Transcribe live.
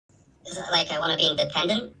like I want to be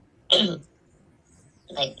independent.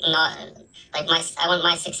 Like not like I want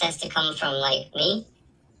my success to come from like me,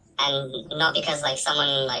 and not because like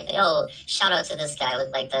someone like, oh, shout out to this guy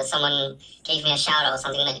with like someone gave me a shout out or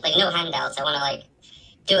something, like no handouts. I want to like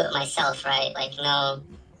do it myself, right? Like no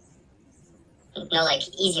like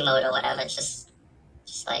easy mode or whatever. Just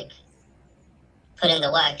like put in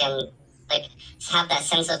the work and like have that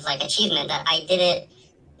sense of like achievement that I did it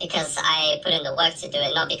because I put in the work to do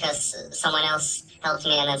it, not because someone else helped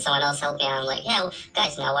me and then someone else helped me. And I'm like, yeah, well,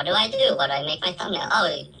 guys, now what do I do? What do I make my thumbnail?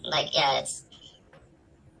 Oh, like, yeah,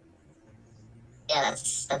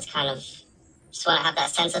 that's kind of, just want to have that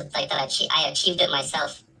sense of like that I achieved it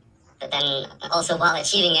myself. But then also while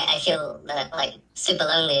achieving it, I feel that like super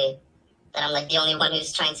lonely, that I'm like the only one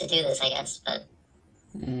who's trying to do this, I guess. But,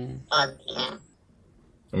 well, yeah.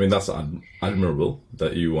 I mean, that's admirable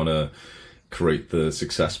that you want to create the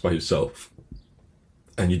success by yourself,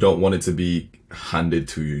 and you don't want it to be handed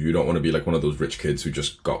to you. You don't want to be like one of those rich kids who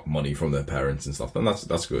just got money from their parents and stuff. And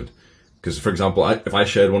that's good, because for example, if I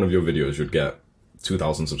shared one of your videos, you'd get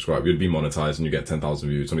 2,000 subscribers, you'd be monetized, and you get 10,000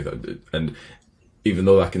 views, something like that. And even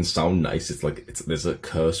though that can sound nice, it's like there's a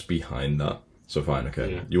curse behind that. So fine,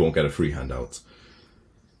 okay, yeah. You won't get a free handout.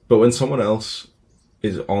 But when someone else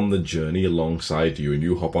is on the journey alongside you, and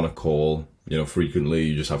you hop on a call, you know, frequently,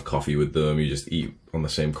 you just have coffee with them, you just eat on the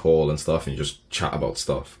same call and stuff, and you just chat about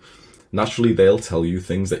stuff. Naturally, they'll tell you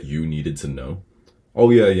things that you needed to know. Oh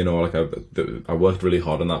yeah, you know, like I worked really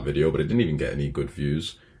hard on that video, but it didn't even get any good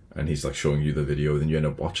views. And he's like showing you the video, then you end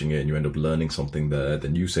up watching it and you end up learning something there.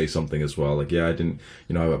 Then you say something as well, like, yeah, I didn't,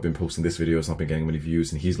 you know, I've been posting this video, it's not been getting many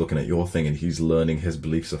views. And he's looking at your thing and he's learning, his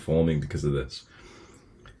beliefs are forming because of this.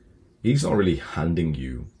 He's not really handing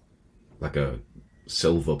you like a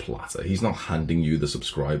silver platter. He's not handing you the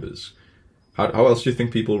subscribers. How else do you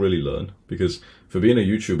think people really learn? Because for being a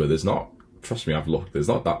YouTuber, there's not, trust me, I've looked, there's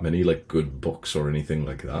not that many like good books or anything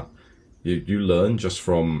like that. You learn just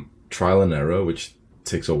from trial and error, which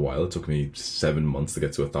takes a while. It took me 7 months to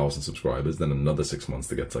get to 1,000 subscribers, then another 6 months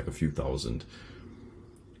to get to like a few thousand.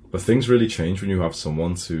 But things really change when you have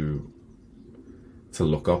someone to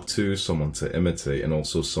look up to, someone to imitate, and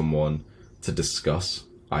also someone to discuss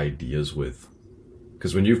ideas with.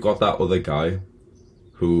 Because when you've got that other guy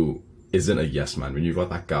who isn't a yes man, when you've got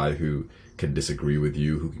that guy who can disagree with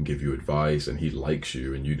you, who can give you advice, and he likes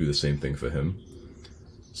you, and you do the same thing for him,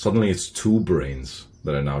 suddenly it's two brains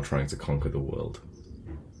that are now trying to conquer the world.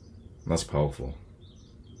 And that's powerful.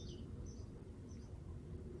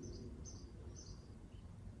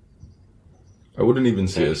 I wouldn't even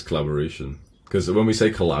see it as collaboration. Because when we say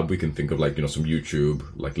collab, we can think of like, you know, some YouTube,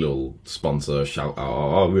 like little sponsor shout out,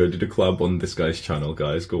 oh, we did a collab on this guy's channel,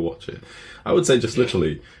 guys, go watch it. I would say just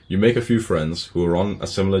literally, you make a few friends who are on a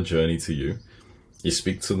similar journey to you. You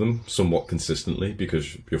speak to them somewhat consistently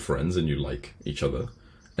because you're friends and you like each other.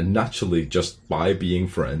 And naturally, just by being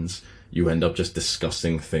friends, you end up just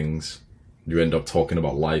discussing things. You end up talking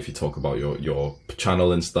about life, you talk about your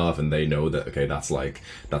channel and stuff, and they know that, okay, that's like,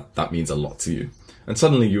 that means a lot to you. And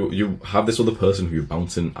suddenly you have this other person who you're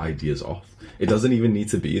bouncing ideas off. It doesn't even need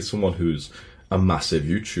to be someone who's a massive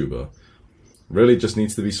YouTuber. Really just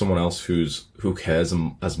needs to be someone else who cares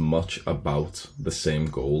as much about the same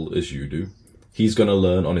goal as you do. He's going to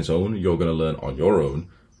learn on his own, you're going to learn on your own.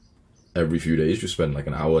 Every few days you spend like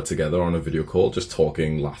an hour together on a video call, just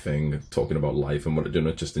talking, laughing, talking about life and what, you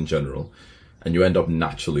know, just in general. And you end up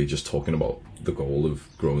naturally just talking about the goal of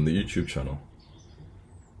growing the YouTube channel.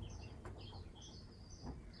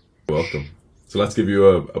 Welcome. So let's give you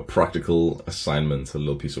a practical assignment, a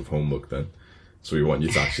little piece of homework then. So we want you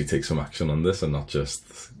to actually take some action on this and not just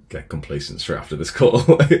get complacent straight after this call.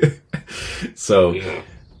 So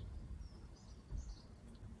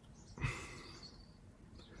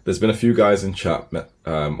there's been a few guys in chat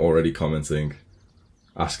already commenting,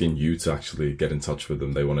 asking you to actually get in touch with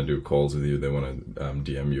them. They want to do calls with you, they want to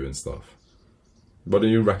DM you and stuff. Why don't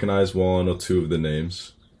you recognize one or two of the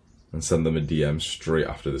names and send them a DM straight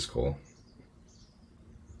after this call?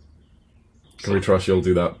 Can we trust you'll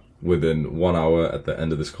do that within 1 hour at the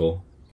end of this call?